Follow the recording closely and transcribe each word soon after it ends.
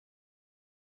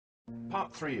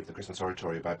Part 3 of the Christmas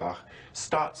Oratorio by Bach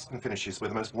starts and finishes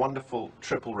with the most wonderful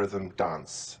triple rhythm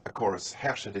dance. A chorus,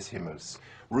 Herrscher des Himmels,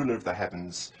 ruler of the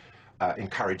heavens,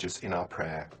 encourage us in our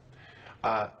prayer.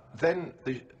 Then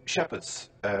the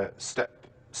shepherds step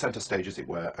center stage, as it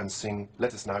were, and sing,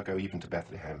 Let us now go even to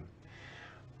Bethlehem.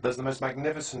 There's the most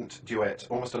magnificent duet,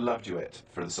 almost a love duet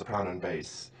for the soprano and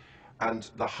bass. And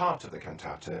the heart of the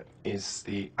cantata is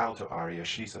the alto aria,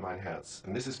 Schließe mein Herz.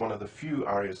 And this is one of the few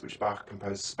arias which Bach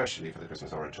composed specially for the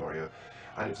Christmas Oratorio.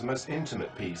 And it's the most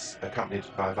intimate piece, accompanied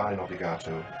by violin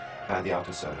obbligato and the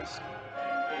alto solos.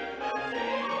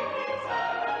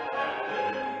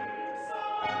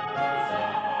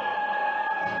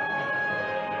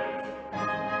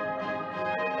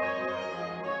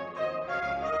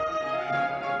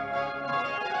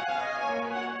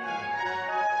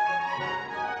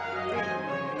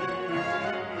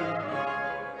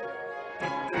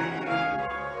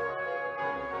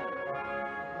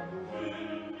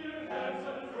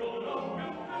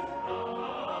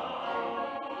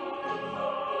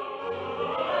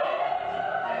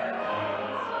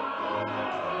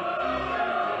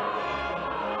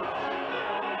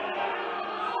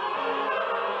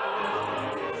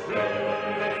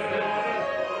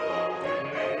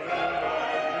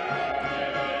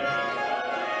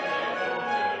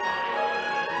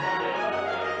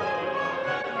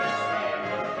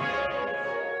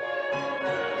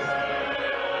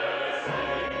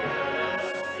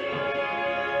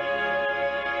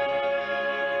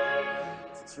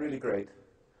 It's really great.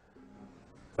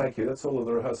 Thank you. That's all of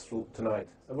the rehearsal tonight.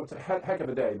 What a heck of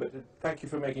a day, but thank you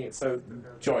for making it so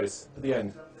joyous at the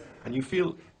end. And you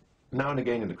feel now and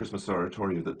again in the Christmas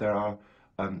Oratorio that there are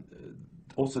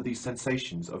also these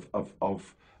sensations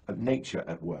of nature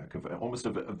at work, almost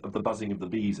of the buzzing of the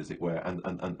bees, as it were,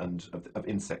 and of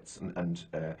insects and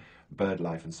bird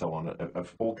life and so on,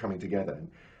 of all coming together.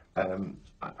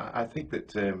 I think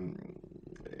that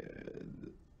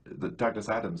Douglas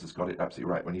Adams has got it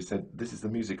absolutely right when he said this is the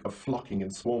music of flocking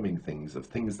and swarming things, of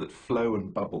things that flow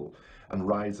and bubble and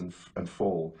rise and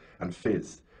fall and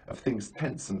fizz, of things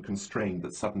tense and constrained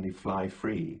that suddenly fly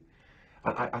free.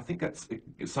 And I think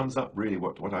it sums up really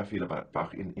what I feel about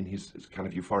Bach in his kind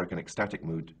of euphoric and ecstatic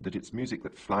mood, that it's music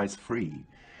that flies free,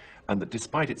 and that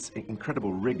despite its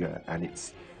incredible rigor and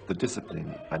the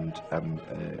discipline and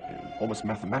almost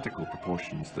mathematical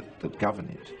proportions that govern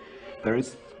it, there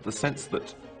is the sense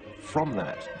that from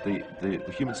that, the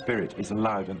human spirit is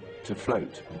allowed to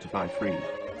float and to fly free.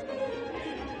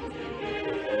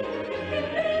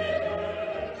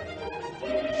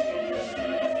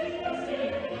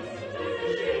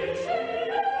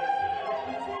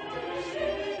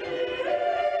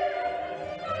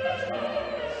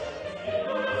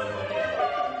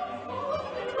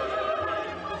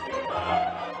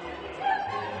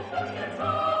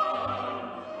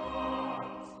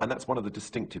 And that's one of the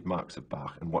distinctive marks of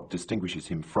Bach, and what distinguishes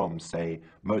him from, say,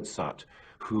 Mozart,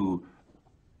 who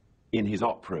in his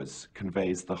operas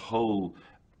conveys the whole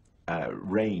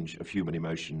range of human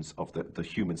emotions, of the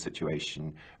human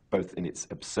situation, both in its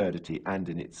absurdity and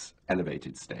in its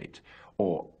elevated state,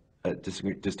 or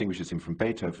distinguishes him from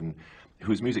Beethoven,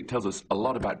 whose music tells us a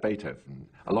lot about Beethoven,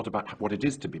 a lot about what it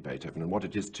is to be Beethoven, and what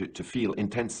it is to feel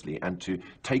intensely and to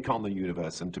take on the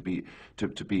universe, and to be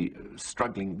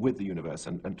struggling with the universe,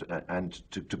 and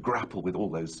to grapple with all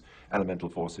those elemental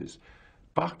forces.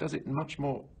 Bach does it in a much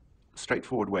more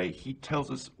straightforward way. He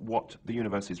tells us what the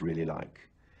universe is really like.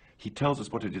 He tells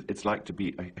us what it's like to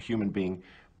be a human being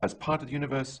as part of the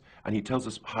universe, and he tells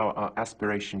us how our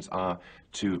aspirations are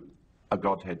to a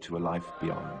Godhead, to a life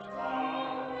beyond.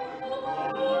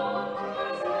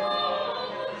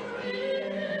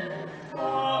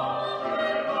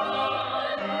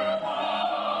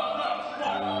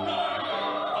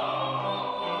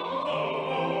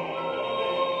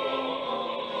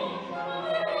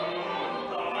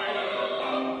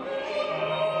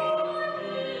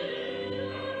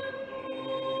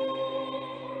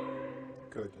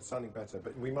 Good, it's sounding better,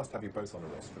 but we must have you both on a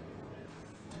rostrum.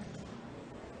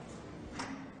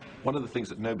 One of the things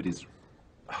that nobody's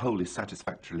wholly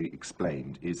satisfactorily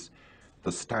explained is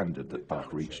the standard that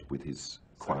Bach reached with his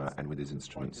choir and with his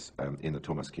instruments in the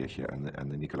Thomaskirche and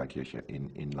the Nikolaikirche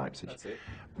in Leipzig.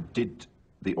 Did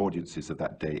the audiences of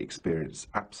that day experience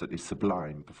absolutely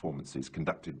sublime performances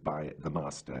conducted by the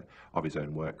master of his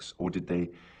own works, or did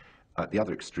they, at the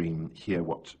other extreme, hear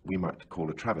what we might call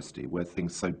a travesty, where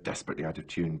things so desperately out of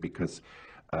tune because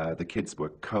the kids were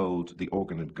cold, the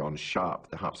organ had gone sharp,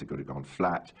 the harpsichord had gone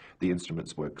flat, the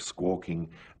instruments were squawking,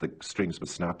 the strings were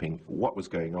snapping? What was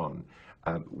going on?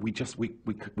 We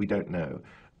don't know.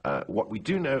 What we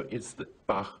do know is that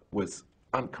Bach was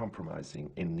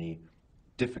uncompromising in the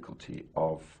difficulty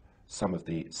of some of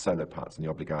the solo parts and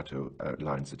the obligato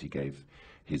lines that he gave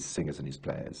his singers and his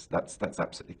players. That's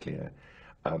absolutely clear.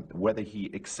 Whether he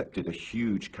accepted a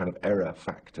huge kind of error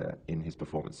factor in his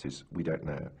performances, we don't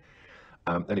know.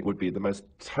 And it would be the most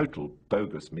total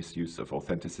bogus misuse of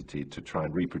authenticity to try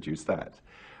and reproduce that.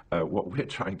 What we're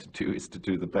trying to do is to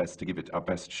do the best, to give it our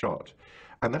best shot.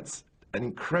 And that's an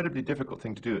incredibly difficult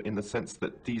thing to do in the sense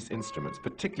that these instruments,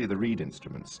 particularly the reed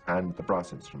instruments and the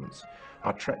brass instruments,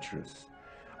 are treacherous.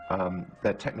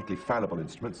 They're technically fallible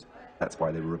instruments. That's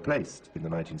why they were replaced in the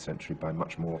 19th century by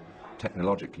much more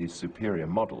technologically superior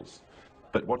models.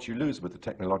 But what you lose with the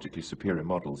technologically superior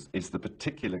models is the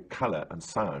particular color and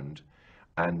sound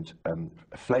and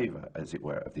flavor, as it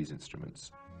were, of these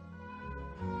instruments.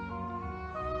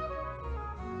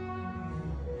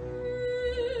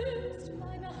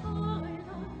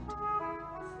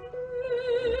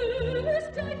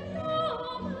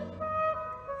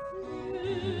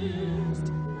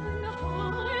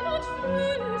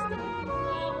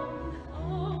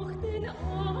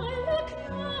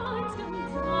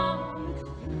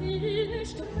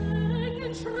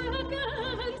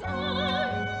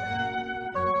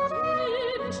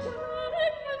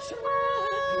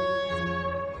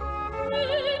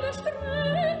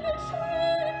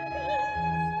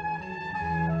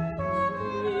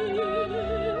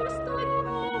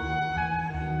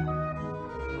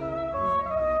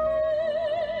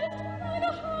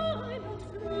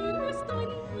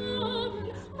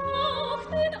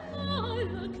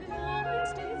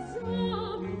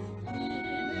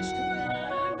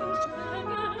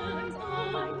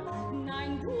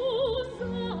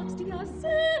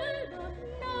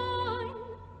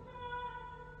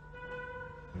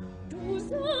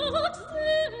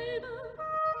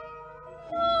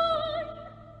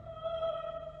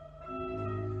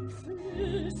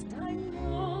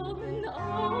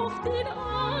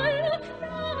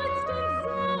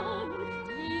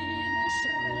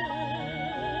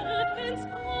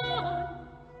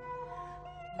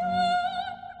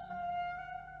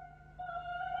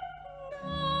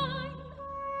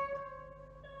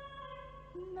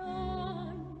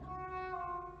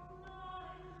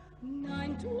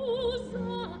 Nein, du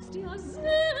sagst ja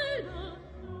selbst.